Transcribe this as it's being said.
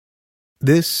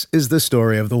This is the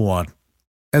story of the one.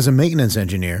 As a maintenance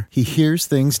engineer, he hears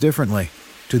things differently.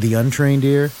 To the untrained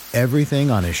ear,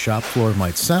 everything on his shop floor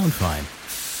might sound fine,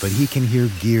 but he can hear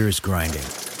gears grinding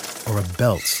or a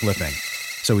belt slipping.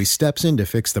 So he steps in to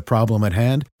fix the problem at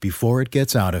hand before it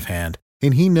gets out of hand.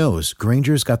 And he knows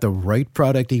Grainger's got the right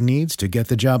product he needs to get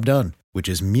the job done, which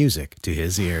is music to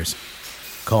his ears.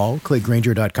 Call, click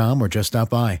Grainger.com, or just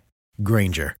stop by.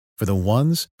 Grainger, for the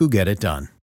ones who get it done.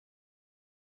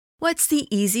 What's the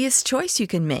easiest choice you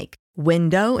can make?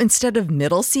 Window instead of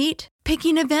middle seat?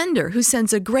 Picking a vendor who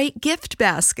sends a great gift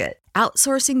basket?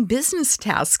 Outsourcing business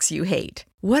tasks you hate?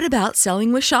 What about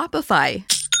selling with Shopify?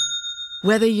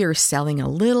 Whether you're selling a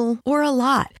little or a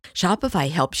lot,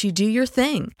 Shopify helps you do your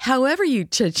thing, however you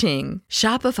cha-ching.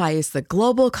 Shopify is the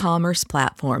global commerce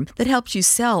platform that helps you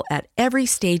sell at every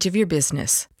stage of your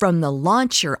business. From the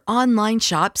launch your online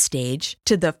shop stage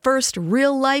to the first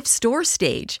real-life store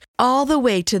stage, all the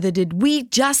way to the did we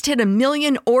just hit a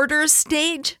million orders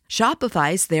stage.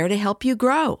 Shopify's there to help you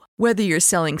grow. Whether you're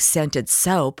selling scented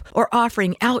soap or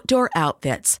offering outdoor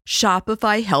outfits,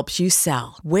 Shopify helps you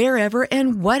sell. Wherever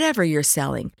and whatever you're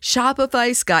selling,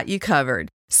 Shopify's got you covered.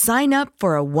 Sign up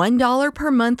for a $1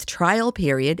 per month trial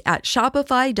period at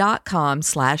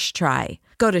shopify.com/try.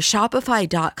 Go to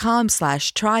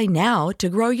shopify.com/try now to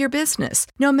grow your business,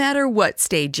 no matter what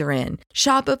stage you're in.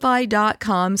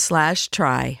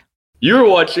 Shopify.com/try. You're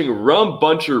watching Rum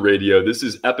Buncher Radio. This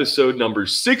is episode number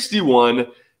 61.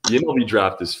 The MLB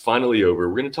draft is finally over.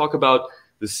 We're going to talk about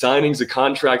the signings, the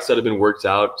contracts that have been worked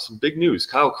out. Some big news.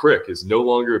 Kyle Crick is no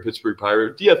longer a Pittsburgh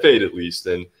Pirate, DFA'd at least,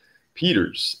 and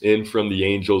Peters in from the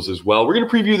Angels as well. We're going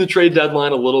to preview the trade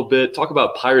deadline a little bit, talk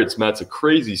about Pirates-Mets, a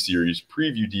crazy series,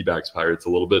 preview D-backs Pirates a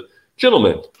little bit.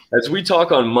 Gentlemen, as we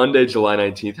talk on Monday, July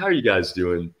 19th, how are you guys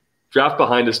doing? Draft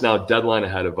behind us now, deadline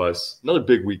ahead of us. Another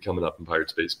big week coming up in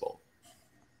Pirates baseball.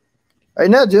 Right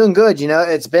now, doing good. You know,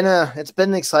 it's been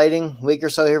an exciting week or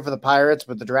so here for the Pirates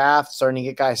with the draft, starting to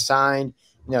get guys signed.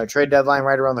 You know, trade deadline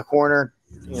right around the corner.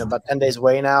 You know, about 10 days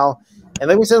away now. And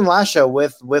like we said in the last show,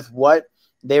 with what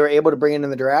they were able to bring in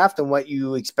the draft and what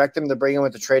you expect them to bring in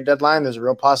with the trade deadline, there's a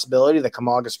real possibility that come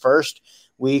August 1st,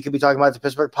 we could be talking about the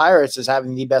Pittsburgh Pirates as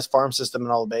having the best farm system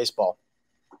in all of baseball.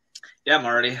 Yeah,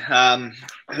 Marty. I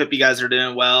hope you guys are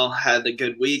doing well. Had a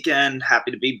good weekend.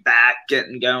 Happy to be back,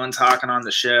 getting going, talking on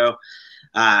the show.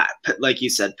 Like you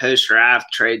said,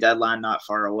 post-draft, trade deadline not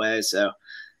far away. So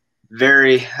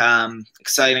very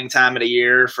exciting time of the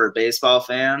year for baseball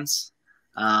fans.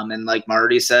 And like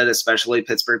Marty said, especially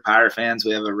Pittsburgh Pirate fans,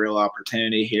 we have a real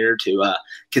opportunity here to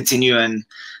continue and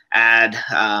add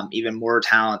even more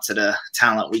talent to the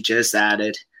talent we just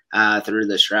added through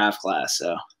this draft class.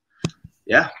 So,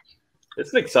 yeah.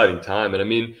 It's an exciting time. And I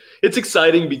mean, it's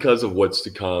exciting because of what's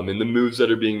to come and the moves that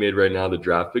are being made right now, the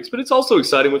draft picks, but it's also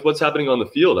exciting with what's happening on the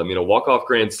field. I mean, a walk-off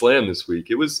grand slam this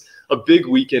week. It was a big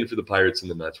weekend for the Pirates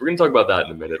and the Mets. We're going to talk about that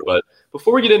in a minute. But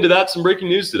before we get into that, some breaking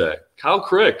news today. Kyle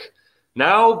Crick,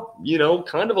 now, you know,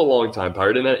 kind of a long-time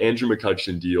Pirate in that Andrew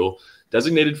McCutchen deal,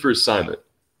 designated for assignment.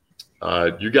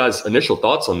 You guys' initial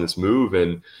thoughts on this move,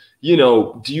 and you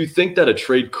know, do you think that a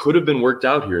trade could have been worked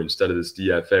out here instead of this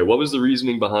DFA? What was the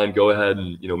reasoning behind go ahead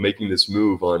and, you know, making this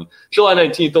move on July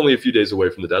 19th, only a few days away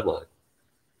from the deadline?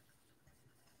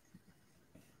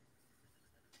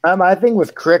 I think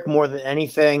with Crick more than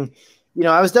anything, you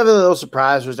know, I was definitely a little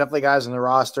surprised. There's definitely guys on the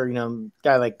roster, you know, a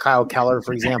guy like Kyle Keller,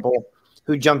 for example,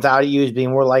 who jumped out at you as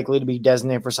being more likely to be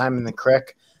designated for assignment than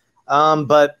Crick.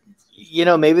 But, you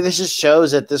know, maybe this just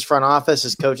shows that this front office,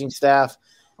 this coaching staff,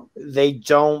 they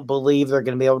don't believe they're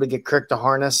going to be able to get Crick to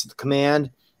harness the command.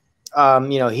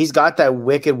 You know, he's got that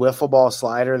wicked wiffle ball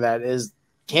slider that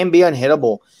can be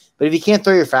unhittable. But if you can't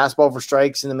throw your fastball for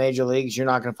strikes in the major leagues, you're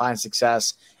not going to find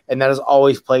success. And that has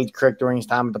always plagued Crick during his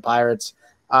time with the Pirates.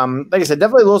 Like I said,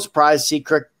 definitely a little surprised to see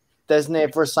Crick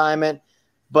designated for assignment.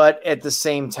 But at the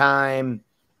same time,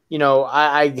 you know,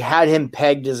 I had him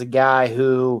pegged as a guy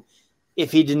who,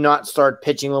 if he did not start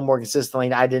pitching a little more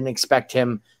consistently, I didn't expect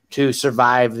him to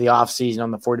survive the offseason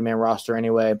on the 40-man roster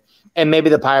anyway. And maybe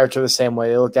the Pirates are the same way.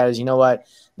 They looked at it as, you know what,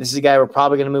 this is a guy we're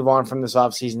probably going to move on from this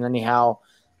offseason anyhow.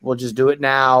 We'll just do it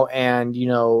now. And, you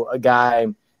know, a guy,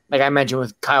 like I mentioned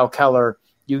with Kyle Keller,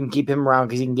 you can keep him around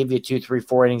because he can give you 2, 3,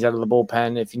 4 innings out of the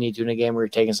bullpen if you need to in a game where you're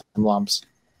taking some lumps.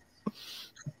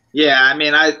 Yeah, I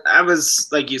mean, I was,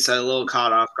 like you said, a little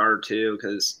caught off guard too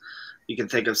because you can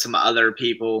think of some other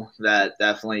people that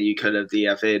definitely you could have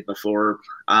DFA'd before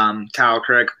Kyle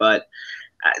Crick. But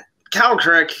Kyle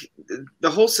Crick, the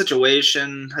whole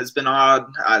situation has been odd.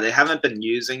 They haven't been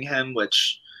using him,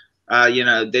 which, you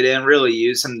know, they didn't really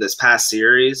use him this past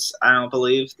series, I don't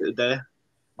believe, did they,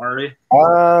 Marty?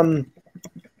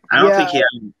 I don't think he had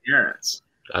an appearance.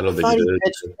 I don't think he did.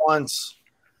 Pitched once.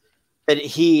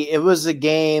 It was a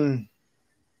game.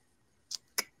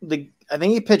 I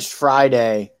think he pitched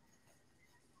Friday,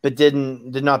 but did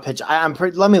not pitch.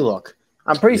 Let me look.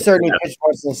 I'm pretty certain he pitched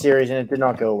once in the series and it did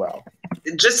not go well.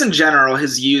 Just in general,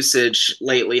 his usage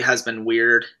lately has been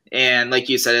weird. And like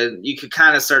you said, you could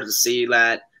kind of start to see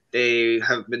that they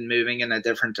have been moving in a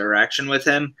different direction with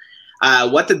him.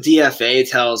 What the DFA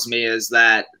tells me is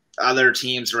that other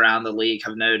teams around the league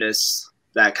have noticed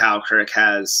that Kyle Crick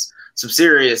has some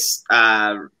serious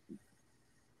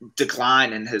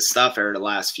decline in his stuff over the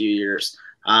last few years.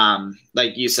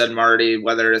 Like you said, Marty,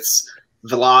 whether it's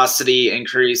velocity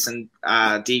increase and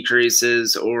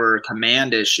decreases or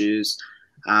command issues,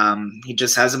 he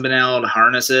just hasn't been able to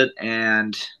harness it.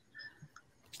 And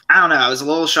I don't know. I was a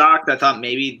little shocked. I thought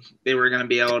maybe they were going to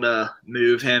be able to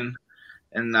move him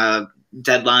in the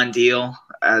deadline deal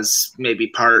as maybe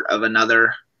part of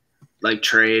another like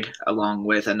trade along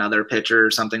with another pitcher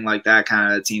or something like that,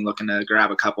 kind of a team looking to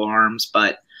grab a couple arms.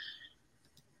 But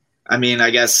I mean, I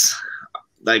guess,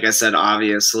 like I said,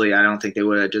 obviously, I don't think they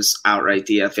would have just outright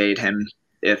DFA'd him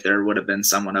if there would have been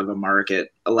someone of a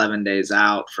market 11 days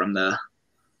out from the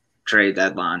trade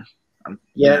deadline. And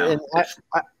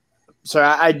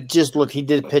I just looked. He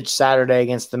did pitch Saturday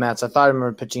against the Mets. I thought I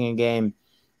remember pitching a game.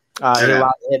 He allowed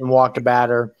a hit and walked a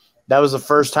batter. That was the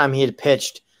first time he had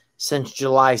pitched since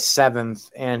July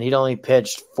 7th, and he'd only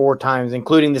pitched 4 times,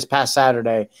 including this past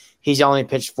Saturday. He's only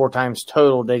pitched 4 times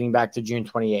total dating back to June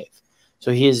 28th.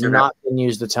 So he has not been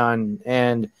used a ton.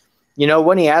 And,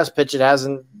 when he has pitched, it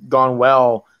hasn't gone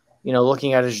well.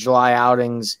 Looking at his July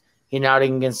outings, he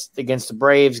outing against the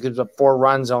Braves, gives up 4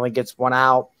 runs, only gets 1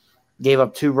 out, gave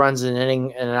up 2 runs in an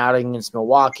inning and an outing against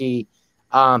Milwaukee,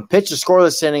 pitched a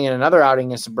scoreless inning in another outing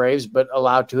against the Braves, but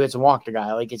allowed 2 hits and walked a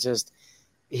guy. Like, it's just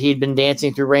he'd been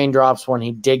dancing through raindrops when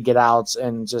he did get outs.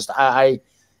 And just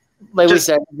we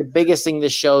said, the biggest thing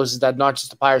this shows is that not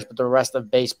just the Pirates, but the rest of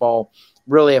baseball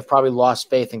really have probably lost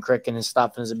faith in Crick and his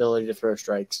stuff and his ability to throw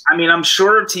strikes. I mean, I'm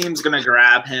sure a team's going to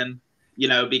grab him,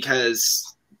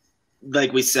 because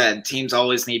like we said, teams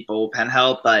always need bullpen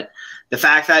help. But the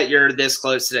fact that you're this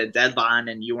close to the deadline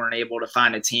and you weren't able to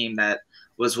find a team that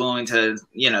was willing to,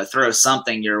 throw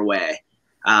something your way,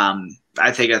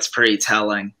 I think that's pretty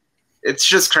telling. It's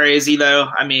just crazy, though.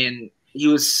 I mean, he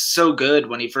was so good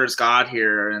when he first got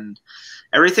here, and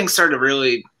everything started to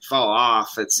really fall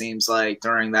off, it seems like,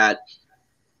 during that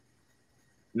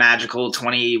magical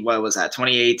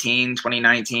 2018,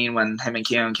 2019, when him and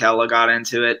Keon Kela got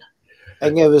into it. I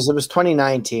think it was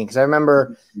 2019, because I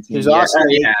remember he was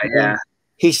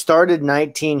he started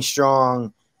 19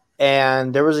 strong,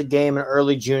 and there was a game in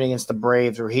early June against the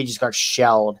Braves where he just got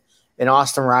shelled, and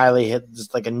Austin Riley hit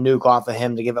just like a nuke off of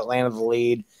him to give Atlanta the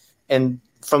lead. And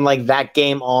from like that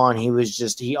game on, he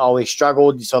always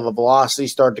struggled. You saw the velocity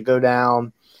start to go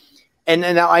down. And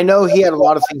now I know he had a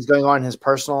lot of things going on in his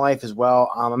personal life as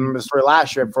well. I remember the story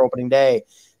last year for opening day.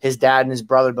 His dad and his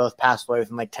brother both passed away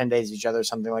within like 10 days of each other or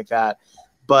something like that.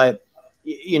 But,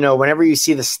 whenever you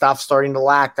see the stuff starting to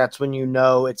lack, that's when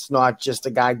it's not just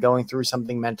a guy going through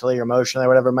something mentally or emotionally or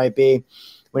whatever it might be.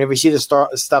 Whenever you see the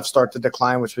stuff start to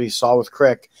decline, which we saw with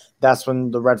Crick, that's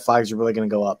when the red flags are really going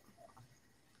to go up.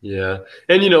 Yeah.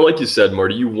 And, like you said,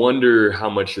 Marty, you wonder how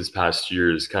much this past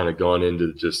year has kind of gone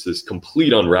into just this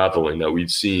complete unraveling that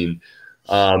we've seen.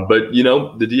 But,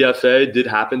 the DFA did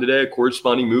happen today, a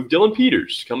corresponding move. Dylan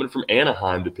Peters coming from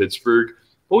Anaheim to Pittsburgh.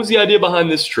 What was the idea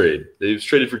behind this trade? They was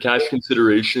traded for cash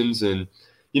considerations, and,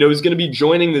 he's going to be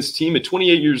joining this team at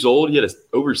 28 years old. He had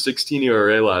over 16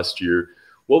 ERA last year.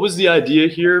 What was the idea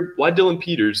here? Why Dylan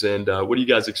Peters? And what do you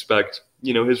guys expect,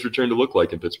 his return to look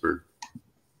like in Pittsburgh?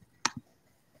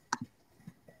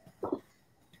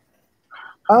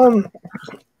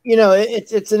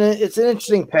 It's an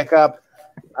interesting pickup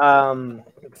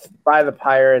by the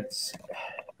Pirates.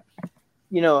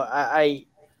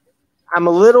 I'm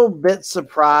a little bit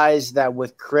surprised that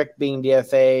with Crick being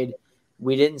DFA'd,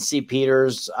 we didn't see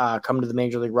Peters come to the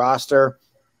major league roster.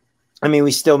 I mean,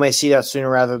 we still may see that sooner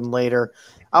rather than later.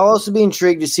 I'll also be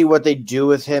intrigued to see what they do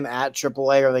with him at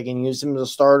AAA. Are they going to use him as a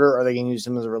starter? Or are they going to use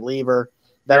him as a reliever?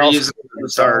 They're using him as a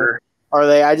starter. Are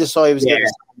they? I just saw he was getting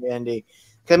Andy.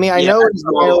 I mean, I know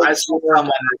I saw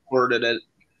someone reported it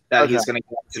that he's going to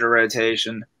get to the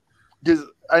rotation. Because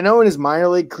I know in his minor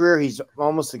league career, he's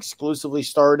almost exclusively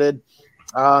started.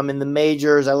 In the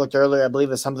majors, I looked earlier, I believe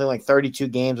it's something like 32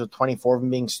 games with 24 of them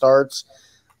being starts.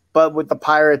 But with the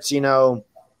Pirates,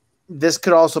 this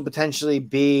could also potentially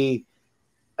be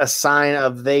a sign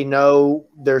of they know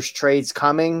there's trades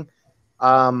coming.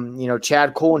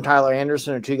 Chad Cole and Tyler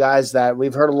Anderson are 2 guys that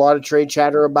we've heard a lot of trade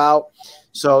chatter about.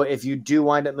 So if you do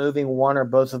wind up moving one or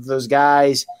both of those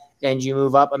guys and you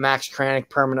move up a Max Kranick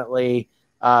permanently,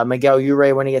 Miguel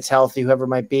Ure when he gets healthy, whoever it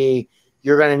might be,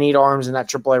 you're going to need arms in that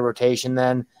AAA rotation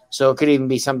then. So it could even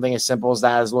be something as simple as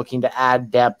that, as looking to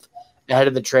add depth ahead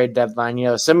of the trade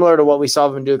deadline. Similar to what we saw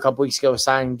them do a couple weeks ago with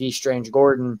signing D. Strange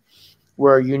Gordon,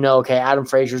 where okay, Adam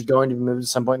Frazier is going to be moved at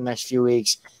some point in the next few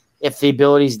weeks. If the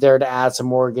ability is there to add some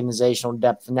more organizational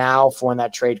depth now for when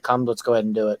that trade comes, let's go ahead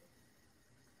and do it.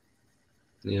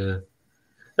 Yeah.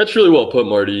 That's really well put,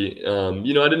 Marty. I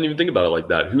didn't even think about it like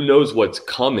that. Who knows what's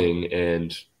coming?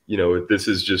 And, if this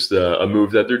is just a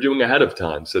move that they're doing ahead of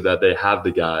time so that they have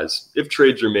the guys, if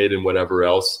trades are made and whatever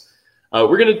else.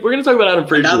 We're gonna talk about Adam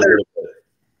Frazier.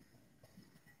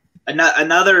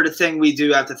 Another thing we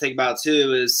do have to think about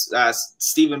too is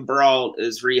Steven Brault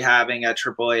is rehabbing at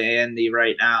AAA Indy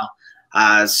right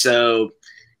now. So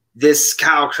this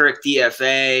Kyle Crick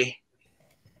DFA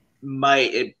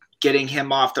getting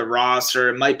him off the roster,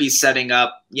 it might be setting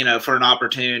up, for an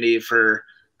opportunity for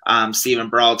Steven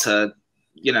Brault to,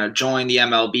 join the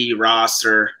MLB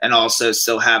roster and also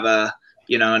still have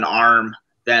an arm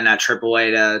then at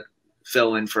AAA to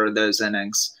fill in for those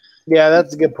innings. Yeah,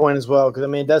 that's a good point as well. Because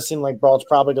it does seem like Brault's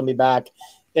probably going to be back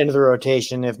into the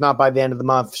rotation, if not by the end of the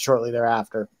month, shortly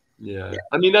thereafter. Yeah.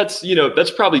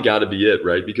 That's probably got to be it,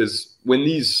 right? Because when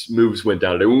these moves went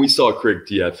down today, when we saw Crick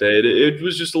DFA, it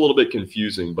was just a little bit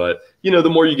confusing. But, the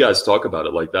more you guys talk about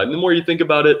it like that, and the more you think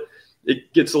about it,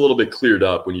 it gets a little bit cleared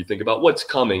up when you think about what's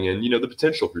coming and, the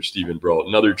potential for Steven Brault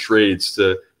and other trades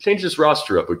to change this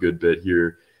roster up a good bit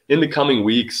here in the coming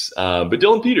weeks. But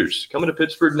Dylan Peters coming to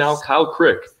Pittsburgh now, Kyle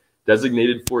Crick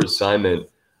designated for assignment.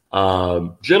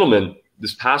 Gentlemen,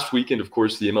 this past weekend, of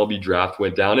course, the MLB draft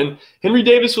went down, and Henry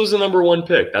Davis was the number one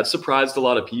pick. That surprised a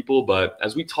lot of people, but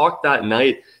as we talked that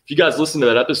night, if you guys listened to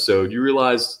that episode, you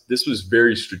realized this was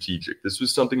very strategic. This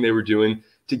was something they were doing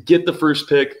to get the first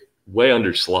pick way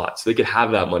under slots. They could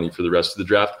have that money for the rest of the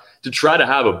draft to try to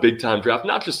have a big-time draft,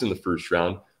 not just in the first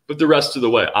round, but the rest of the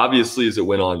way. Obviously, as it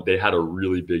went on, they had a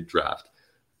really big draft.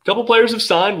 A couple players have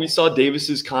signed. We saw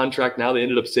Davis's contract now. They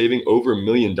ended up saving over $1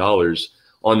 million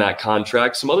on that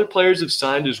contract. Some other players have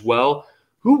signed as well.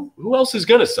 Who else is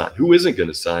going to sign? Who isn't going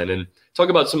to sign? And talk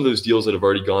about some of those deals that have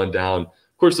already gone down.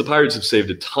 Of course, the Pirates have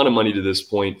saved a ton of money to this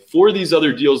point. For these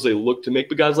other deals they look to make,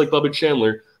 but guys like Bubba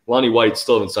Chandler, Lonnie White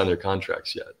still haven't signed their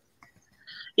contracts yet.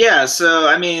 Yeah,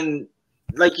 so,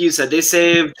 like you said, they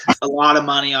saved a lot of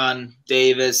money on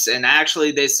Davis, and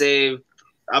actually they saved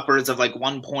upwards of like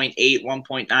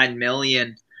 $1.9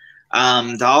 million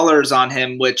dollars on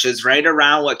him, which is right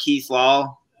around what Keith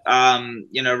Law,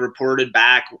 reported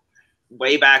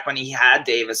way back when he had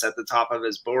Davis at the top of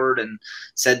his board and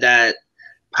said that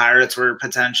Pirates were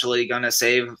potentially going to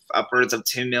save upwards of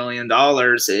 $2 million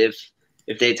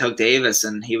if they took Davis,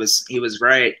 and he was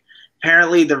right.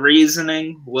 Apparently, the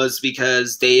reasoning was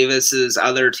because Davis's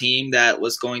other team that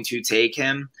was going to take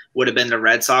him would have been the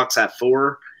Red Sox at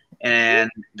 4,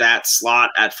 and that slot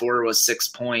at 4 was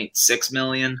 $6.6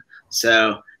 million.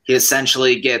 So he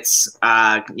essentially gets,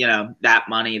 that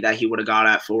money that he would have got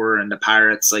at 4, and the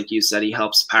Pirates, like you said, he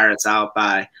helps Pirates out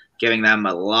by giving them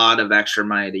a lot of extra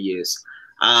money to use.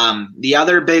 The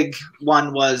other big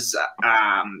one was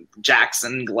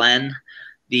Jackson Glenn,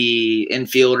 the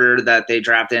infielder that they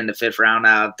drafted in the 5th round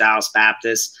out of Dallas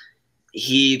Baptist.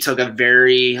 He took a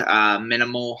very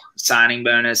minimal signing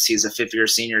bonus. He's a 5th-year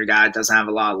senior guy, doesn't have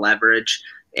a lot of leverage.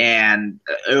 And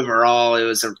overall, it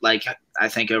was I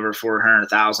think over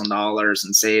 $400,000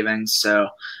 in savings. So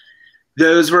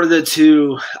those were the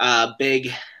two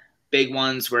big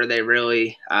ones where they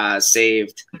really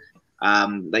saved,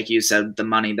 like you said, the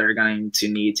money they're going to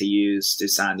need to use to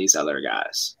sign these other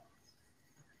guys.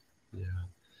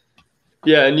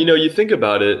 Yeah, and you think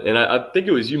about it, and I think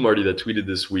it was you, Marty, that tweeted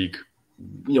this week,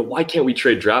 why can't we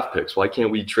trade draft picks? Why can't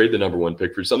we trade the number one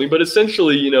pick for something? But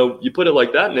essentially, you put it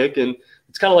like that, Nick, and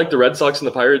it's kind of like the Red Sox and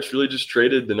the Pirates really just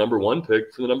traded the number one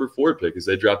pick for the number 4 pick as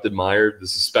they drafted Meyer, the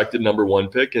suspected number 1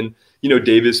 pick, and,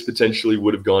 Davis potentially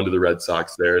would have gone to the Red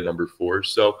Sox there at number 4.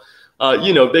 So,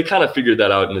 they kind of figured that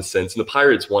out in a sense, and the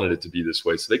Pirates wanted it to be this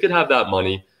way so they could have that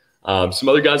money. Some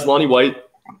other guys, Lonnie White,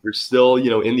 we're still,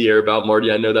 in the air about.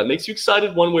 Marty, I know that makes you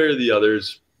excited one way or the other.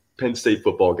 Penn State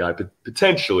football guy,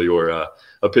 potentially, or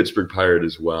a Pittsburgh Pirate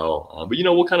as well. But,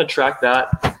 we'll kind of track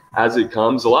that as it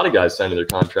comes. A lot of guys signing their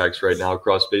contracts right now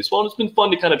across baseball, and it's been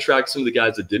fun to kind of track some of the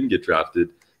guys that didn't get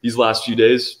drafted these last few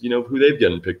days, who they've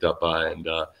gotten picked up by. And,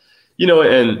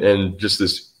 and just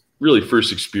this really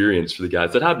first experience for the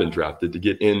guys that have been drafted to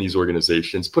get in these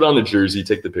organizations, put on the jersey,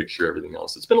 take the picture, everything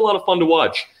else. It's been a lot of fun to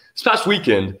watch. This past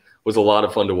weekend was a lot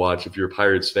of fun to watch if you're a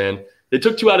Pirates fan. They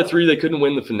took 2 out of 3. They couldn't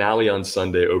win the finale on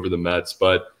Sunday over the Mets,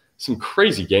 but some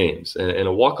crazy games and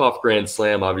a walk-off grand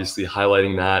slam, obviously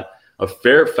highlighting that. A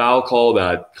fair foul call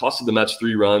that costed the Mets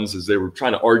 3 runs as they were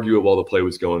trying to argue it while the play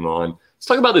was going on. Let's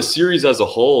talk about the series as a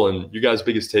whole and you guys'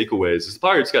 biggest takeaways. The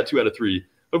Pirates got 2 out of 3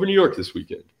 over New York this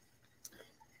weekend.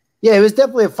 Yeah, it was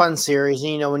definitely a fun series.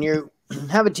 And, when you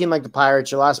have a team like the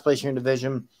Pirates, your last place in your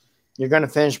division, you're going to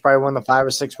finish probably one of the 5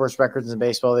 or 6 worst records in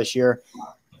baseball this year.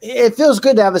 It feels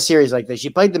good to have a series like this. You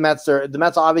played the Mets. The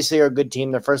Mets obviously are a good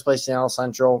team. They're first place in NL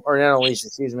Central, or NL East,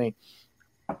 excuse me.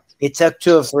 It took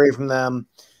 2 of 3 from them.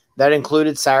 That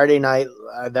included Saturday night,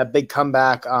 that big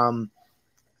comeback.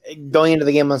 Going into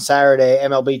the game on Saturday,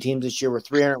 MLB teams this year were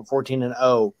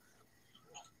 314-0.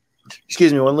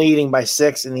 Excuse me, when leading by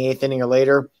 6 in the 8th inning or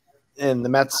later. And the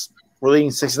Mets were leading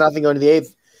 6-0 going to the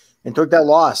 8th and took that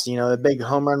loss. The big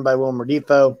home run by Wilmer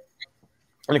Difo.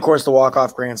 And, of course, the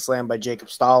walk-off grand slam by Jacob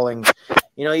Stallings.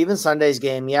 Even Sunday's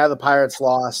game, the Pirates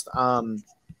lost.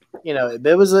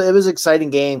 It was an exciting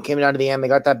game. Came down to the end. They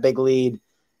got that big lead.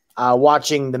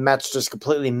 Watching the Mets just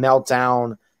completely melt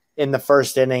down in the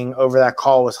first inning over that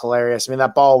call was hilarious. I mean,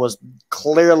 that ball was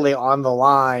clearly on the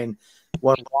line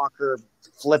when Walker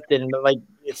flipped it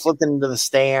into the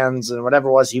stands and whatever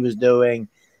it was he was doing.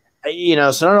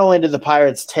 So not only did the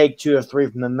Pirates take 2 of 3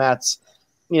 from the Mets,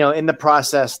 in the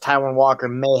process, Taijuan Walker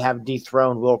may have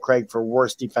dethroned Will Craig for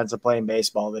worst defensive play in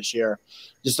baseball this year.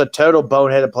 Just a total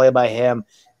boneheaded play by him,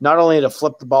 not only to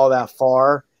flip the ball that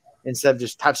far instead of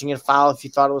just touching it foul if you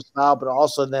thought it was foul, but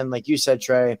also then, like you said,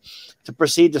 Trey, to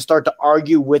proceed to start to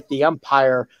argue with the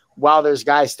umpire while there's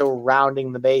guys still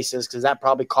rounding the bases, because that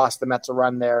probably cost the Mets a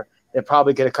run there. They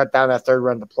probably could have cut down that 3rd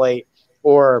run to plate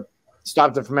or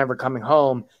stopped it from ever coming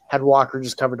home had Walker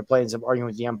just covered the plate instead of arguing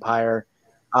with the umpire.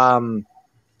 It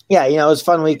was a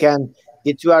fun weekend.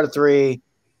 Get 2 out of 3.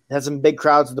 Had some big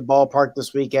crowds at the ballpark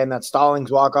this weekend. That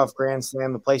Stallings walk-off grand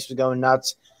slam, the place was going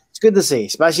nuts. It's good to see,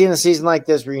 especially in a season like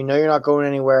this where you're not going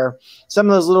anywhere. Some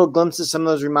of those little glimpses, some of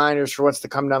those reminders for what's to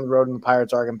come down the road when the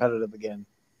Pirates are competitive again.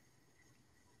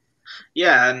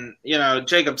 Yeah, and,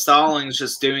 Jacob Stallings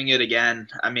just doing it again.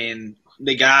 I mean,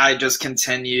 the guy just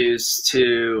continues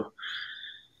to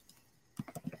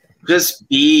just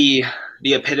be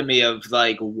the epitome of,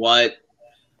 what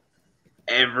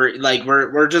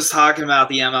we're just talking about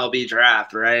the MLB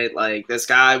draft, right? This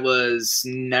guy was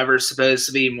never supposed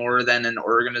to be more than an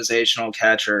organizational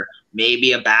catcher,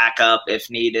 maybe a backup if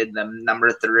needed, the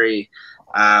number 3,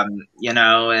 and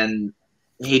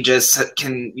he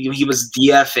was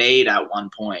DFA'd at one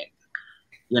point,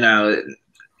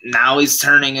 now he's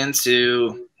turning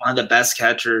into one of the best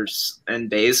catchers in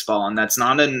baseball. And that's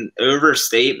not an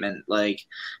overstatement.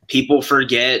 People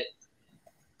forget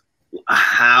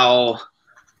how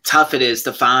tough it is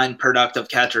to find productive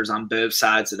catchers on both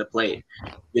sides of the plate,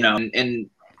 and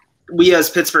we as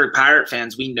Pittsburgh Pirate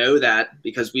fans, we know that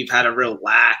because we've had a real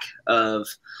lack of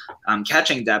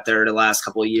catching depth there the last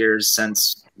couple of years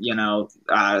since,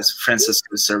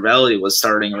 Francisco Cervelli was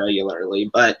starting regularly.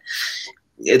 But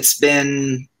it's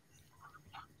been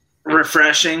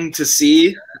refreshing to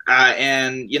see.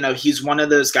 And he's one of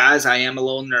those guys. I am a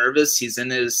little nervous. He's in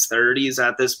his 30s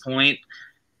at this point.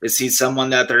 Is he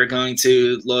someone that they're going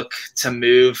to look to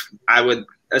move? I would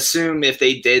assume if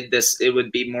they did this, it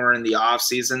would be more in the off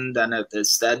season than at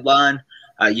this deadline.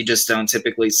 You just don't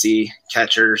typically see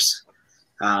catchers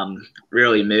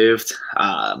really moved.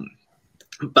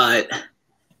 But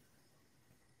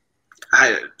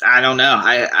I don't know.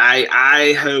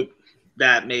 I hope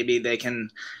that maybe they can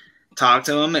talk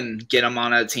to him and get him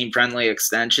on a team-friendly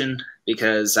extension,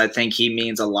 because I think he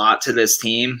means a lot to this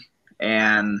team.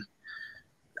 And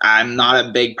I'm not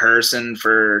a big person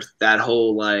for that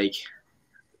whole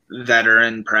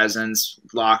veteran presence,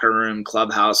 locker room,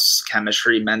 clubhouse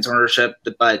chemistry, mentorship.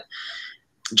 But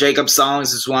Jacob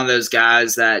Stallings is one of those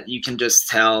guys that you can just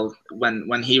tell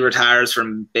when he retires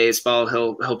from baseball,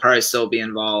 he'll probably still be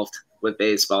involved with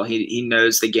baseball. He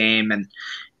knows the game, and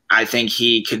I think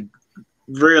he could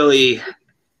really,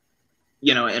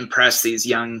 impress these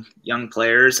young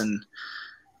players and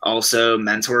also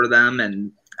mentor them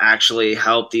and actually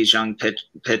help these young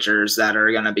pitchers that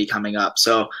are going to be coming up.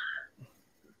 So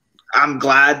I'm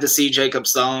glad to see Jacob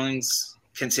Stallings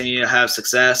continue to have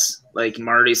success. Like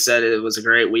Marty said, it was a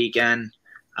great weekend.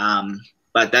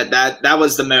 But that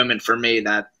was the moment for me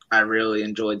that I really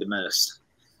enjoyed the most.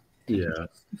 Yeah.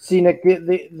 See, Nick,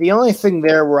 the only thing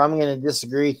there where I'm going to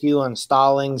disagree with you on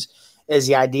Stallings is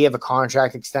the idea of a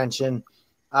contract extension.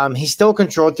 He's still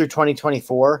controlled through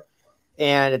 2024.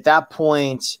 And at that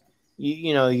point,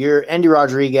 your Andy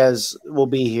Rodriguez will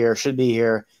be here, should be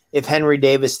here. If Henry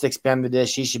Davis sticks behind the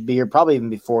dish, he should be here probably even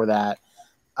before that.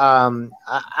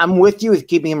 I'm with you with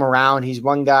keeping him around. He's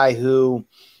one guy who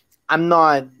I'm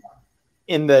not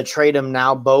in the trade him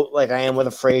now boat like I am with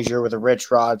a Frazier, with a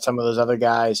Rich Rod, some of those other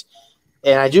guys.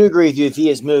 And I do agree with you. If he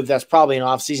is moved, that's probably an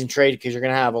offseason trade because you're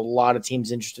going to have a lot of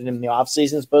teams interested in the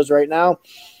offseason, I suppose, right now.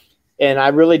 And I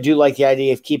really do like the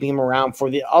idea of keeping him around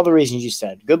for all the reasons you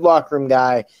said. Good locker room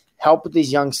guy, help with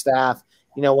these young staff.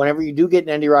 Whenever you do get an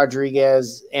Andy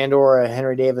Rodriguez and or a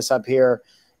Henry Davis up here,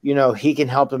 he can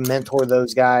help and mentor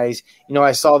those guys.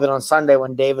 I saw that on Sunday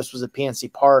when Davis was at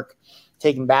PNC Park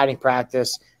taking batting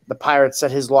practice, the Pirates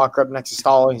set his locker up next to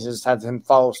Stallings and just had him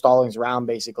follow Stallings around,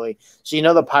 basically.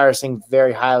 So the Pirates think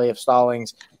very highly of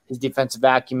Stallings, his defensive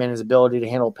acumen, his ability to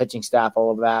handle pitching staff,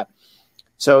 all of that.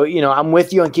 So, I'm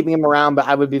with you on keeping him around, but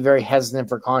I would be very hesitant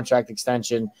for contract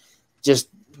extension. Just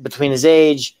between his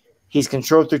age, he's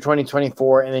controlled through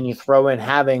 2024, and then you throw in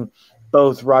having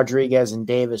both Rodriguez and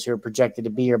Davis who are projected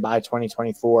to be here by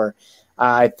 2024.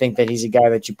 I think that he's a guy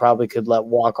that you probably could let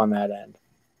walk on that end.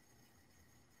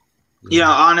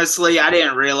 Honestly, I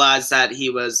didn't realize that he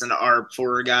was an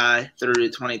ARB4 guy through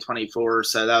 2024,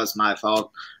 so that was my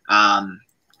fault.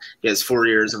 He has 4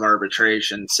 years of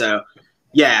arbitration. So,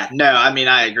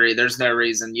 I agree. There's no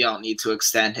reason you don't need to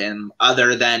extend him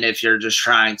other than if you're just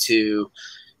trying to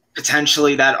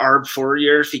potentially that ARB4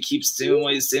 year, if he keeps doing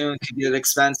what he's doing, could get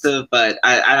expensive. But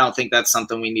I don't think that's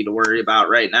something we need to worry about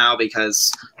right now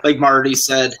because, like Marty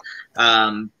said,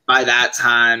 by that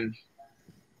time –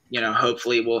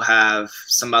 hopefully we'll have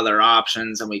some other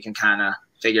options and we can kind of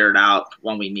figure it out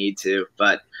when we need to.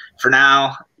 But for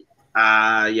now,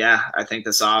 I think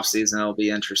this offseason will be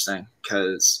interesting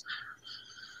because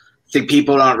I think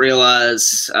people don't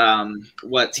realize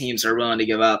what teams are willing to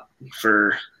give up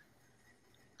for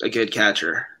a good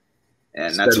catcher.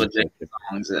 And that's what Jacob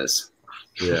Stallings is.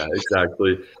 Yeah,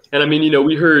 exactly. And,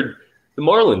 we heard – the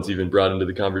Marlins even brought into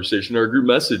the conversation. Our group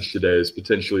message today is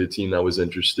potentially a team that was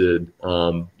interested.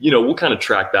 We'll kind of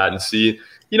track that and see.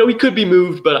 He could be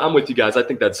moved, but I'm with you guys. I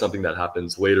think that's something that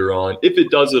happens later on, if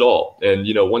it does at all. And,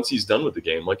 once he's done with the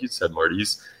game, like you said, Marty,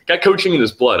 he's got coaching in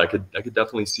his blood. I could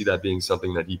definitely see that being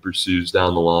something that he pursues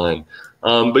down the line.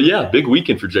 Big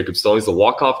weekend for Jacob Stallings, the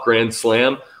walk-off grand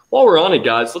slam. While we're on it,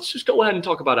 guys, let's just go ahead and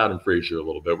talk about Adam Frazier a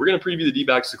little bit. We're going to preview the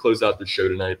D-backs to close out the show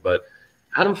tonight, but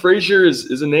Adam Frazier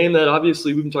is a name that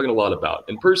obviously we've been talking a lot about.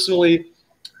 And personally,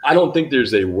 I don't think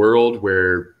there's a world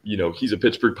where, he's a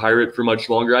Pittsburgh Pirate for much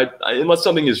longer. Unless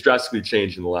something has drastically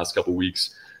changed in the last couple of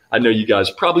weeks. I know you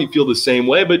guys probably feel the same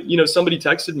way, but, somebody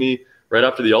texted me right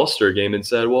after the All-Star game and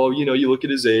said, well, you look at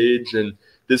his age and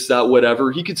this, that,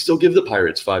 whatever. He could still give the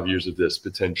Pirates 5 years of this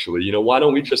potentially. Why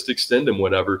don't we just extend him,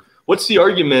 whatever? What's the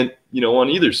argument, on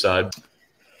either side?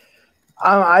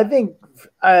 I think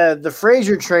the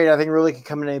Frazier trade, I think, really could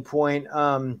come at any point.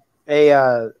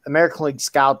 American League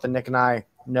scout that Nick and I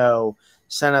know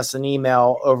sent us an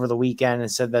email over the weekend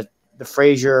and said that the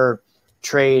Frazier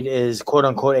trade is, quote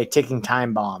unquote, a ticking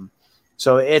time bomb.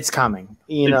 So it's coming,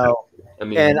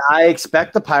 and I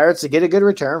expect the Pirates to get a good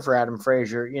return for Adam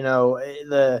Frazier.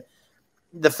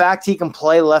 The fact he can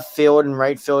play left field and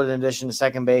right field in addition to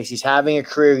second base, he's having a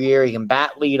career year. He can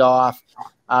bat lead off.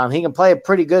 He can play a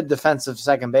pretty good defensive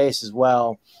second base as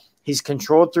well. He's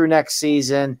controlled through next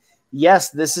season. Yes,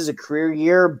 this is a career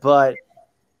year, but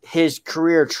his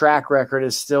career track record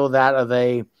is still that of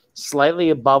a slightly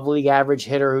above league average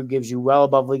hitter who gives you well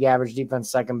above league average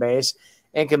defense second base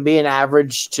and can be an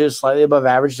average to slightly above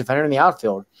average defender in the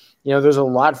outfield. There's a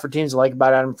lot for teams to like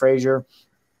about Adam Frazier.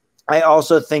 I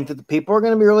also think that the people are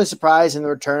going to be really surprised in the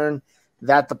return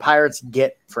that the Pirates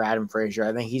get for Adam Frazier.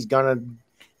 I think he's going to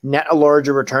net a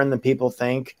larger return than people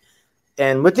think.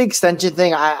 And with the extension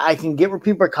thing, I can get where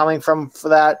people are coming from for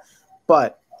that.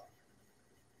 But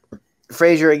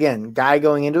Frazier, again, guy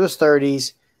going into his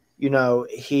 30s,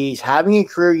 he's having a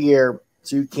career year,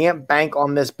 so you can't bank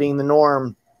on this being the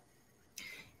norm.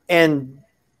 And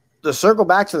to circle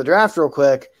back to the draft real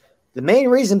quick, the main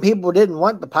reason people didn't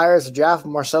want the Pirates to draft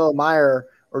Marcelo Meyer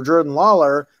or Jordan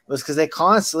Lawler was because they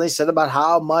constantly said about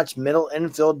how much middle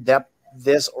infield depth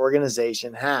this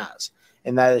organization has.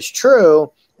 And that is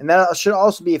true, and that should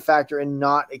also be a factor in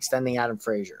not extending Adam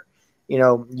Frazier.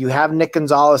 You have Nick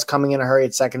Gonzalez coming in a hurry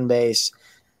at second base.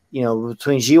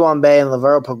 Between Ji-hwan Bae and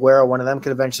Livero Peguero, one of them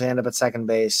could eventually end up at second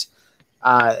base.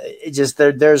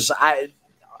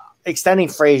 Extending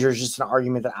Frazier is just an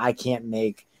argument that I can't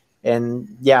make.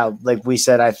 And, yeah, like we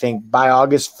said, I think by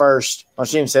August 1st – I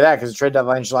shouldn't even say that because the trade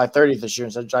deadline is July 30th this year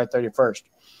instead of July 31st.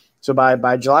 So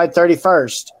by July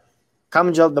 31st,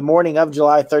 come the morning of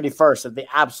July 31st at the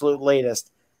absolute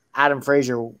latest, Adam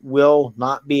Frazier will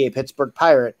not be a Pittsburgh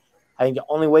Pirate. I think the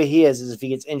only way he is if he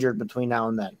gets injured between now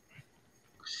and then.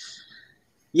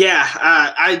 Yeah,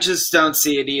 I just don't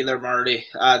see it either, Marty.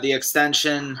 The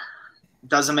extension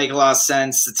doesn't make a lot of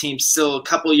sense. The team's still a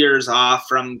couple years off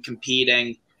from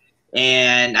competing.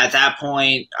 And at that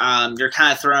point, you're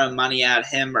kind of throwing money at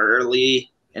him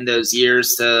early in those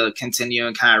years to continue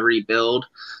and kind of rebuild.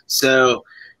 So,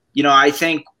 I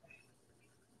think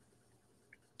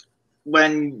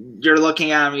when you're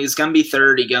looking at him, he's going to be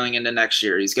 30 going into next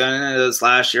year. He's going into this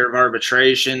last year of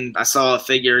arbitration. I saw a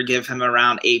figure give him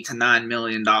around $8 to $9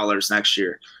 million next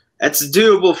year. That's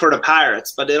doable for the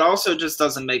Pirates, but it also just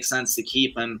doesn't make sense to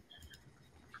keep him.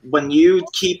 When you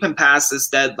keep him past this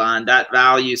deadline, that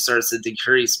value starts to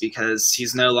decrease because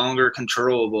he's no longer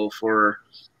controllable for,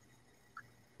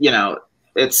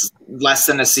 it's less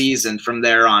than a season from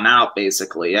there on out,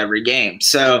 basically, every game.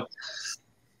 So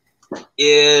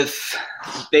if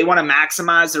they want to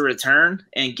maximize the return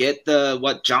and get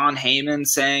what John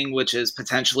Heyman's saying, which is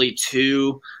potentially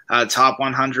 2 top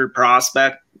 100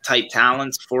 prospect type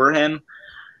talents for him,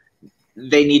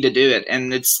 they need to do it.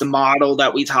 And it's the model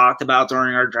that we talked about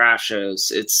during our draft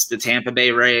shows. It's the Tampa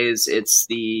Bay Rays. It's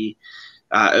the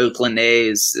Oakland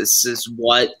A's. This is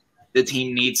what the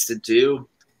team needs to do.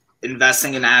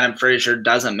 Investing in Adam Frazier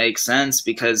doesn't make sense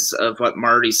because of what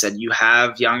Marty said. You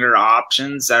have younger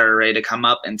options that are ready to come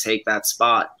up and take that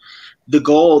spot. The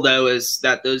goal, though, is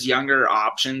that those younger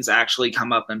options actually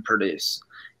come up and produce.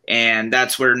 And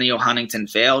that's where Neil Huntington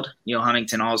failed. Neil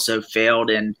Huntington also failed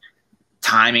in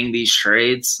timing these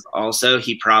trades. Also,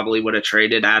 he probably would have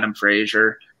traded Adam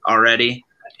Frazier already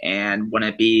and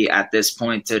wouldn't be at this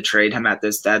point to trade him at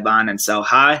this deadline and sell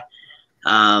high.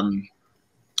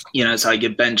 So I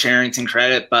give Ben Cherington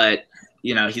credit, but,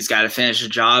 he's got to finish a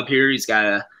job here. He's got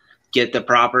to get the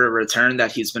proper return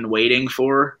that he's been waiting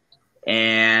for.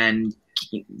 And,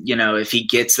 if he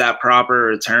gets that proper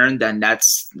return, then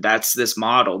that's this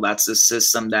model. That's the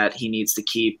system that he needs to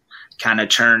keep kind of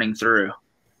churning through.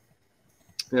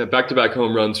 Yeah, back-to-back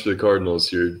home runs for the Cardinals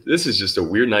here. This is just a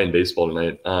weird night in baseball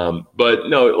tonight. But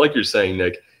no, like you're saying,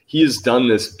 Nick, he has done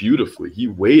this beautifully. He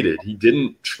waited. He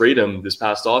didn't trade him this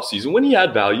past offseason when he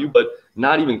had value, but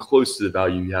not even close to the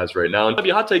value he has right now. And that'd be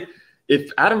a hot take.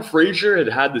 If Adam Frazier had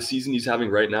had the season he's having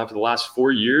right now for the last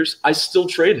 4 years, I still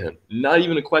trade him. Not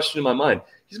even a question in my mind.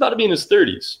 He's about to be in his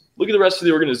 30s. Look at the rest of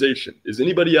the organization. Is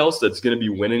anybody else that's going to be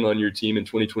winning on your team in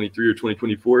 2023 or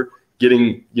 2024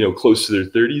 getting, close to their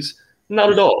 30s?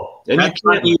 Not at all. And that's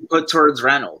what you put towards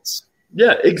Reynolds.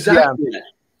 Yeah, exactly.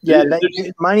 Yeah,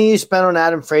 money you spend on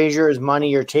Adam Frazier is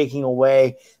money you're taking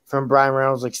away from Brian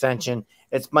Reynolds' extension.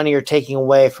 It's money you're taking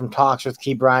away from talks with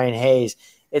Ke'Bryan Hayes.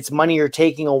 It's money you're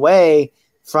taking away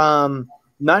from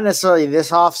not necessarily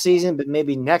this offseason, but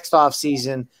maybe next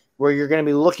offseason where you're going to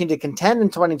be looking to contend in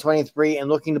 2023 and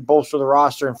looking to bolster the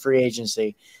roster in free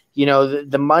agency.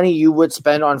 The money you would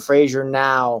spend on Frazier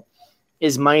now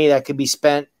is money that could be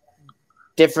spent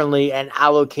differently and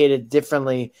allocated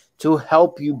differently to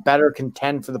help you better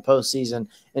contend for the postseason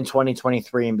in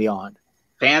 2023 and beyond.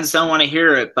 Fans don't want to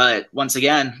hear it, but once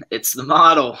again, it's the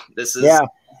model.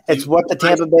 It's what the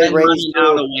Tampa Bay Rays do.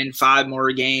 Now to win 5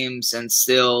 more games and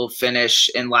still finish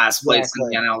in last place in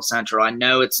the NL Central. I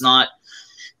know it's not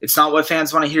what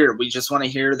fans want to hear. We just want to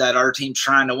hear that our team's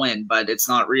trying to win, but it's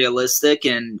not realistic,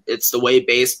 and it's the way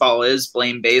baseball is.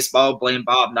 Blame baseball, blame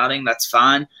Bob Nutting. That's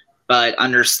fine. But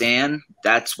understand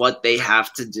that's what they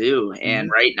have to do. And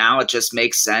right now it just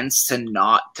makes sense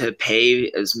to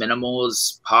pay as minimal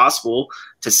as possible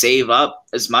to save up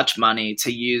as much money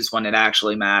to use when it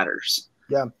actually matters.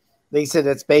 Yeah. They said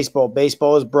it's baseball.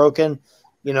 Baseball is broken.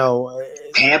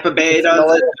 Tampa Bay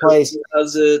does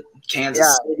it.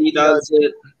 Kansas City does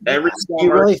it. Every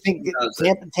you really think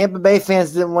Tampa Bay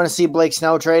fans didn't want to see Blake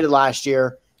Snell traded last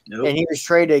year? Nope. And he was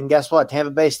traded, and guess what?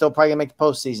 Tampa Bay still probably going to make the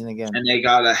postseason again. And they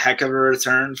got a heck of a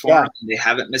return for him. They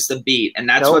haven't missed a beat. And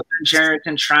that's what Ben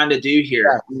Cherington's trying to do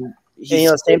here. Yeah.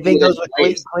 And, same thing goes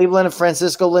with Cleveland and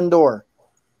Francisco Lindor.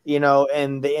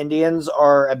 And the Indians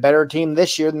are a better team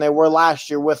this year than they were last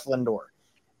year with Lindor.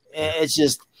 It's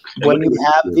just when you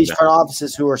have these front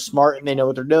offices who are smart and they know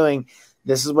what they're doing,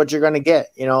 this is what you're going to get.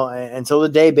 Until the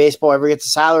day baseball ever gets a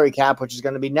salary cap, which is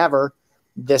going to be never,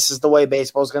 this is the way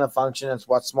baseball is going to function. It's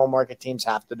what small market teams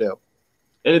have to do.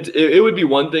 And it would be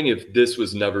one thing if this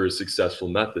was never a successful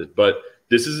method, but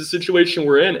this is a situation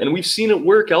we're in, and we've seen it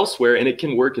work elsewhere, and it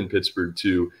can work in Pittsburgh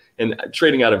too. And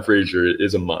trading Adam Frazier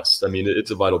is a must. I mean,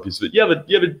 it's a vital piece of it. You have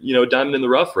a diamond in the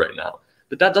rough right now,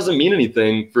 but that doesn't mean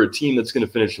anything for a team that's going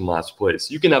to finish in last place.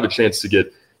 You can have a chance to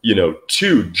get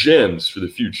 2 gems for the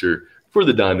future for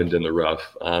the diamond in the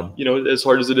rough. As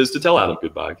hard as it is to tell Adam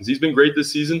goodbye, because he's been great this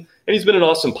season and he's been an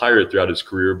awesome Pirate throughout his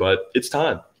career, but it's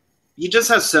time. he just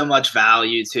has so much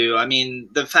value too. I mean,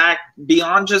 the fact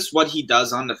beyond just what he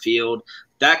does on the field,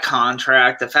 that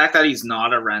contract, the fact that he's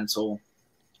not a rental,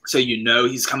 so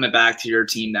he's coming back to your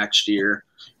team next year,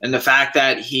 and the fact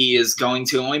that he is going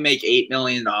to only make $8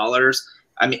 million.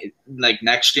 I mean, like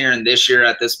next year and this year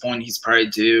at this point, he's probably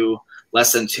due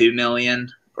less than $2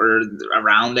 million or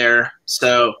around there.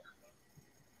 So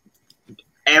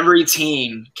every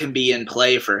team can be in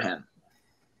play for him.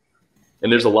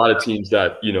 And there's a lot of teams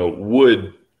that,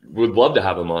 would love to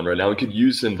have him on right now and could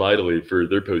use him vitally for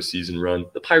their postseason run.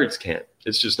 The Pirates can't.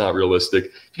 It's just not realistic.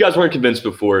 If you guys weren't convinced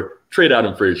before, trade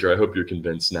Adam Frazier. I hope you're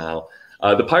convinced now.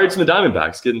 The Pirates and the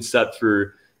Diamondbacks getting set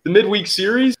for the midweek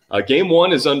series. Game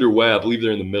 1 is underway. I believe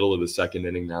they're in the middle of the second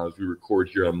inning now as we record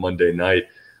here on Monday night.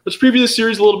 Let's preview the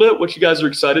series a little bit, what you guys are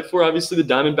excited for. Obviously,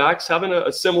 the Diamondbacks having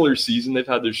a similar season. They've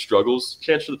had their struggles.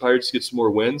 Chance for the Pirates to get some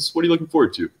more wins. What are you looking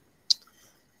forward to?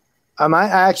 I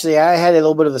had a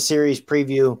little bit of a series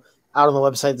preview out on the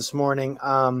website this morning.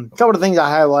 A couple of things I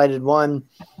highlighted. One,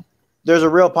 there's a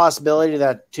real possibility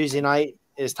that Tuesday night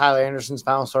is Tyler Anderson's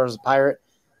final start as a Pirate.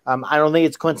 I don't think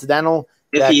it's coincidental.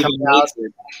 If he even makes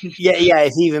it. Yeah,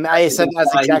 if he even – I said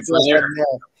that's exactly what I said there.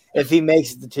 If he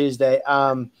makes it to Tuesday.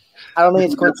 I don't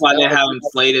think it's coincidental. That's why they have him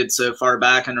slated so far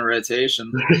back in the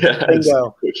rotation.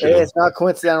 Bingo. It's not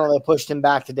coincidental they pushed him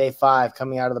back to day 5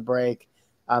 coming out of the break.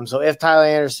 So if Tyler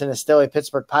Anderson is still a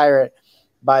Pittsburgh Pirate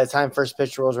by the time first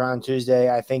pitch rolls around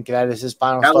Tuesday, I think that is his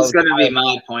final start. That was going to be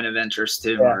my point of interest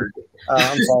too, Mark.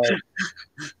 I'm sorry.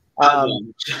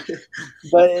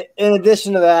 But in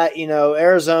addition to that,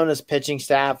 Arizona's pitching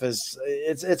staff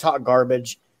it's hot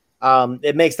garbage.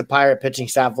 It makes the Pirate pitching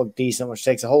staff look decent, which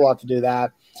takes a whole lot to do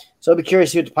that. So I'll be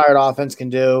curious to see what the Pirate offense can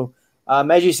do.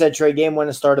 As you said, Trey, game 1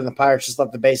 has started, and the Pirates just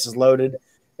left the bases loaded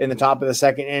in the top of the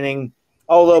second inning.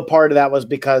 Although part of that was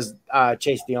because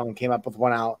Chase Dion came up with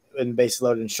 1 out and bases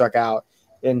loaded and struck out,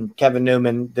 and Kevin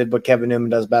Newman did what Kevin Newman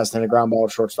does best, and a ground ball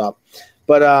to shortstop.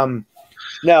 But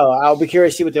no, I'll be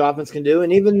curious to see what the offense can do.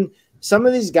 And even some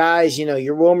of these guys,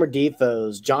 your Wilmer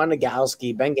Defoe's, John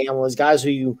Nagowski, Ben Gamble, those guys who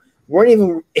you weren't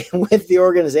even with the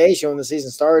organization when the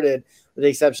season started, with the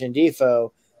exception of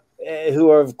Defoe,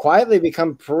 who have quietly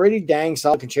become pretty dang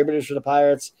solid contributors for the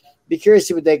Pirates. Be curious to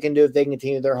see what they can do if they can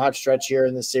continue their hot stretch here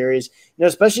in this series.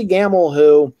 Especially Gamble,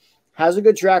 who has a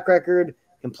good track record,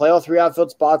 can play all 3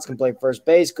 outfield spots, can play first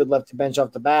base, good left to bench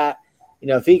off the bat.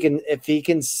 If he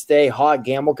can stay hot,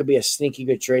 Gamble could be a sneaky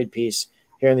good trade piece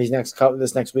here in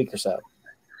this next week or so.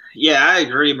 Yeah, I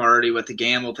agree, Marty, with the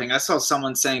Gamble thing. I saw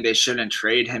someone saying they shouldn't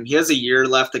trade him. He has a year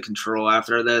left to control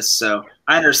after this, so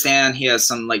I understand he has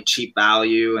some cheap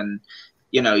value, and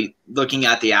looking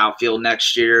at the outfield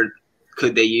next year,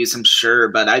 could they use him? Sure,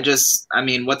 but I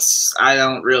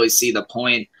don't really see the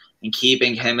point in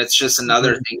keeping him. It's just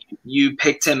another thing. You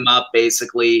picked him up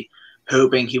basically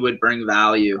hoping he would bring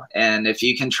value, and if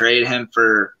you can trade him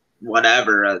for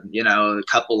whatever, a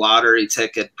couple lottery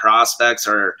ticket prospects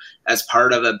or as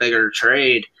part of a bigger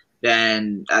trade,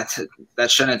 then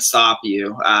that shouldn't stop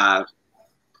you.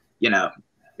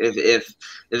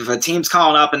 If a team's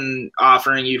calling up and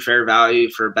offering you fair value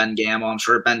for Ben Gamble, I'm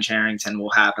sure Ben Cherington will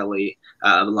happily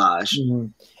oblige. Mm-hmm.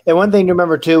 And one thing to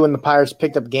remember too, when the Pirates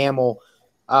picked up Gamble,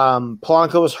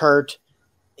 Polanco was hurt.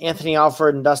 Anthony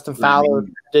Alford and Dustin Fowler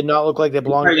did not look like they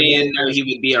belonged. I didn't know he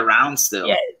would be around still.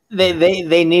 Yeah,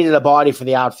 they needed a body for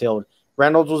the outfield.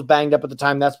 Reynolds was banged up at the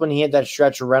time. That's when he had that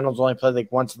stretch where Reynolds only played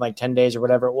once in 10 days or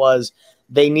whatever it was.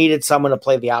 They needed someone to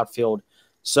play the outfield.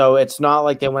 So it's not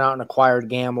like they went out and acquired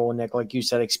Gamble and Nick, like you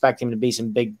said, expect him to be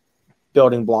some big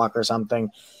building block or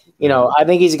something. I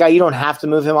think he's a guy you don't have to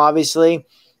move him, obviously.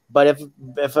 But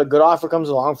if a good offer comes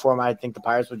along for him, I think the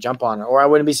Pirates would jump on it. Or I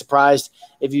wouldn't be surprised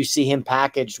if you see him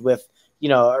packaged with,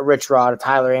 a Rich Rod, a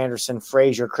Tyler Anderson,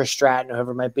 Frazier, Chris Stratton,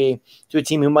 whoever it might be, to a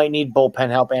team who might need bullpen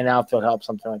help and outfield help,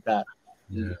 something like that.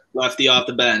 Yeah. Lefty off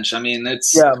the bench.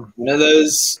 It's one of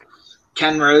those.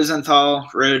 Ken Rosenthal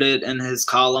wrote it in his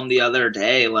column the other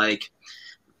day,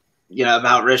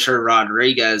 about Richard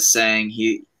Rodriguez, saying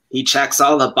he checks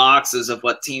all the boxes of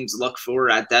what teams look for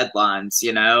at deadlines,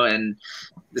 and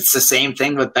it's the same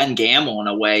thing with Ben Gamble in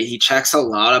a way. He checks a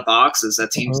lot of boxes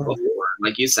that teams look for.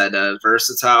 Like you said, a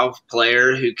versatile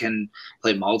player who can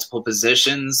play multiple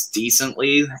positions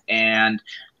decently and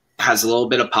has a little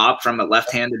bit of pop from a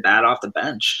left-handed bat off the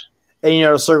bench. And,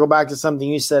 to circle back to something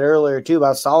you said earlier, too,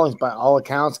 about Stallings, by all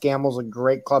accounts, Gamble's a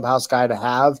great clubhouse guy to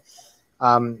have.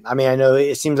 I know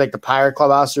it seems like the Pirate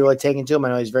clubhouse is really taking to him. I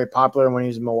know he's very popular when he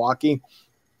was in Milwaukee.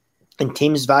 And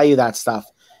teams value that stuff.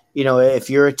 If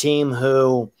you're a team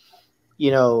who,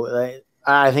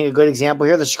 I think a good example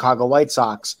here, the Chicago White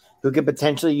Sox, who could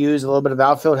potentially use a little bit of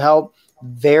outfield help,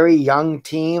 very young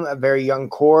team, a very young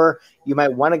core. You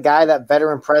might want a guy that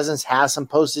veteran presence has some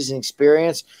postseason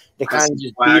experience to kind of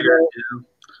just be there.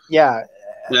 Yeah,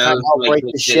 kind of help break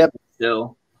the ship.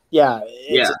 Still. Yeah.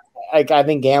 I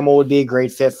think Gamble would be a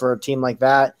great fit for a team like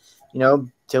that. To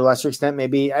a lesser extent,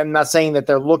 maybe. I'm not saying that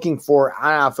they're looking for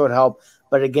outfield help,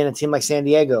 but again, a team like San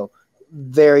Diego,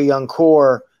 very young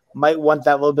core, might want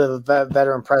that little bit of a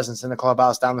veteran presence in the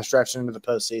clubhouse down the stretch into the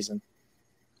postseason.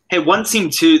 Hey, one team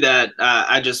too that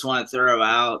I just want to throw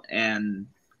out and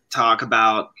talk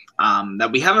about that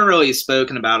we haven't really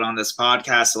spoken about on this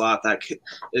podcast a lot, that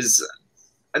is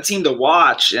a team to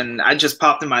watch, and I just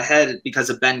popped in my head because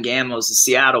of Ben Gamel's the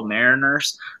Seattle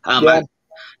Mariners.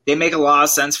 They make a lot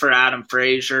of sense for Adam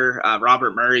Frazier.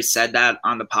 Robert Murray said that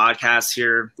on the podcast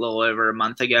here a little over a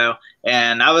month ago.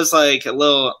 And I was like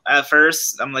at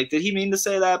first, I'm like, did he mean to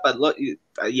say that? But look,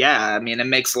 yeah, I mean, it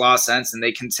makes a lot of sense, and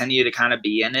they continue to kind of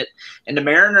be in it. And the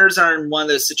Mariners are in one of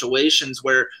those situations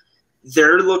where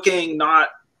they're looking not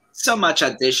so much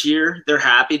at this year. They're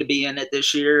happy to be in it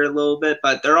this year a little bit,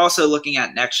 but they're also looking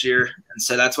at next year. And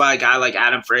so that's why a guy like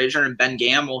Adam Frazier and Ben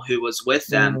Gamel, who was with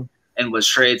them and was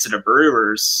traded to the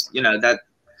Brewers, that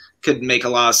could make a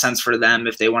lot of sense for them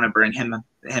if they want to bring him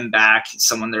back,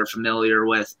 someone they're familiar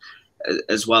with,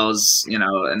 as well as,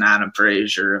 an Adam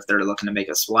Frazier if they're looking to make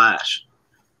a splash.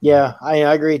 Yeah, I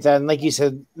agree with that. And like you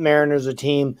said, Mariners are a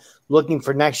team looking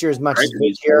for next year as much as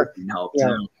this year.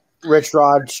 Rich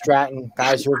Rod, Stratton,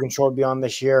 guys who are controlled beyond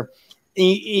this year.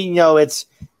 It's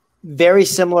very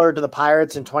similar to the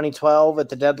Pirates in 2012 at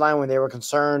the deadline when they were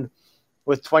concerned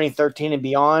with 2013 and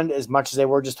beyond as much as they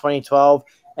were just 2012.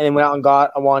 And they went out and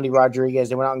got a Wandy Rodriguez.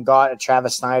 They went out and got a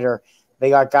Travis Snyder. They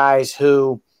got guys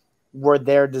who were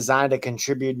there designed to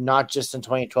contribute not just in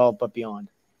 2012 but beyond.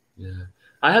 Yeah.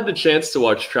 I had the chance to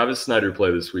watch Travis Snyder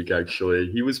play this week,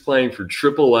 actually. He was playing for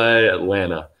AAA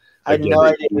Atlanta. I had no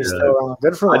idea he was still around.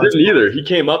 Good for him. I didn't either. He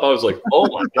came up. I was like, oh,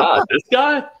 my God, this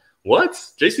guy? What?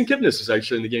 Jason Kipnis was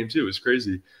actually in the game, too. It was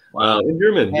crazy. Wow. And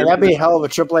Bierman. That'd be a hell of a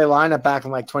AAA lineup back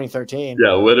in 2013.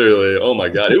 Yeah, literally. Oh, my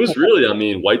God. It was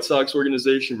really, White Sox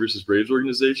organization versus Braves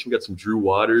organization. Got some Drew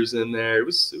Waters in there. It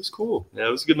was cool. Yeah,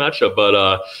 it was a good matchup.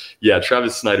 But,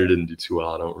 Travis Snyder didn't do too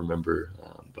well. I don't remember.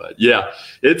 But, yeah,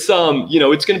 it's,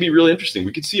 it's going to be really interesting.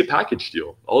 We could see a package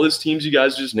deal. All those teams you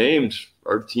guys just named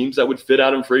are teams that would fit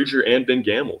Adam Frazier and Ben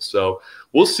Gamel. So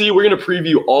we'll see. We're going to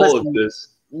preview all of this.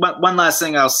 One last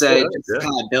thing I'll say, to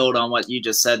kind of build on what you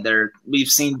just said there. We've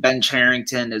seen Ben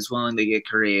Cherington is willing to get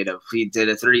creative. He did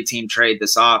a 3-team trade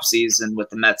this offseason with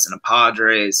the Mets and the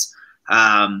Padres.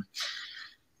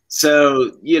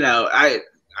 So,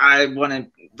 I want to,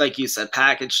 like you said,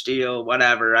 package deal,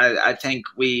 whatever. I think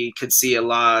we could see a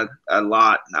lot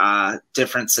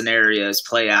different scenarios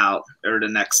play out over the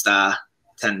next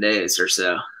 10 days or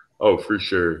so. Oh, for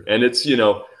sure. And it's,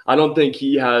 I don't think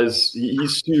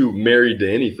he's too married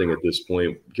to anything at this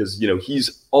point because,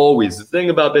 he's always, the thing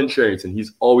about Ben Cherington,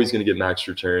 he's always going to get max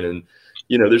return. And,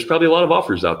 there's probably a lot of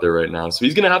offers out there right now. So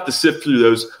he's going to have to sift through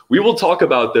those. We will talk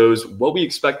about those, what we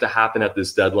expect to happen at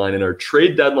this deadline in our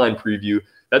trade deadline preview.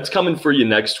 That's coming for you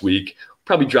next week.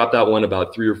 Probably drop that one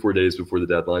about 3 or 4 days before the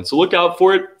deadline. So look out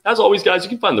for it. As always, guys, you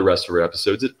can find the rest of our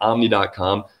episodes at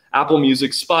omni.com, Apple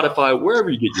Music, Spotify, wherever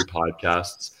you get your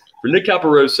podcasts. For Nick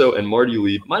Caparoso and Marty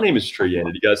Lieb, my name is Trey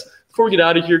Yanity. Guys, before we get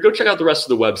out of here, go check out the rest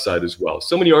of the website as well.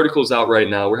 So many articles out right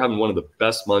now. We're having one of the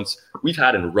best months we've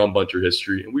had in Rum Bunter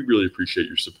history, and we really appreciate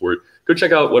your support. Go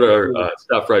check out what our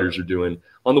staff writers are doing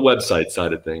on the website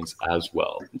side of things as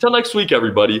well. Until next week,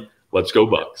 everybody, let's go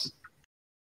Bucks.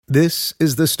 This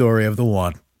is the story of the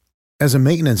one. As a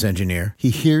maintenance engineer, he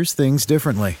hears things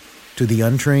differently. To the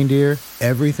untrained ear,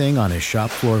 everything on his shop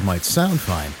floor might sound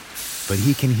fine, but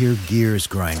he can hear gears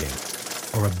grinding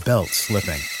or a belt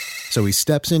slipping. So he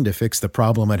steps in to fix the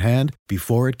problem at hand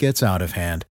before it gets out of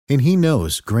hand. And he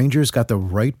knows Grainger's got the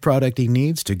right product he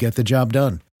needs to get the job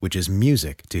done, which is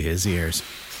music to his ears.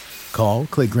 Call,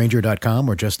 click Grainger.com,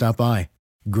 or just stop by.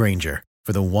 Grainger,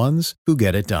 for the ones who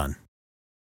get it done.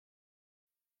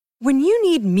 When you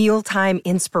need mealtime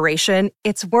inspiration,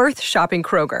 it's worth shopping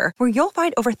Kroger, where you'll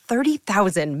find over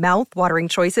 30,000 mouth-watering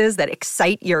choices that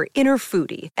excite your inner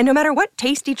foodie. And no matter what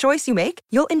tasty choice you make,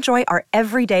 you'll enjoy our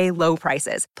everyday low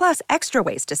prices, plus extra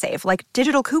ways to save, like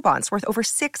digital coupons worth over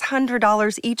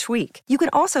 $600 each week. You can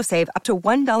also save up to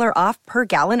 $1 off per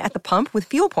gallon at the pump with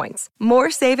fuel points.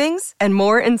 More savings and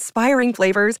more inspiring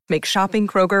flavors make shopping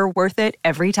Kroger worth it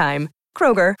every time.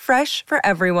 Kroger, fresh for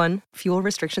everyone. Fuel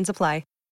restrictions apply.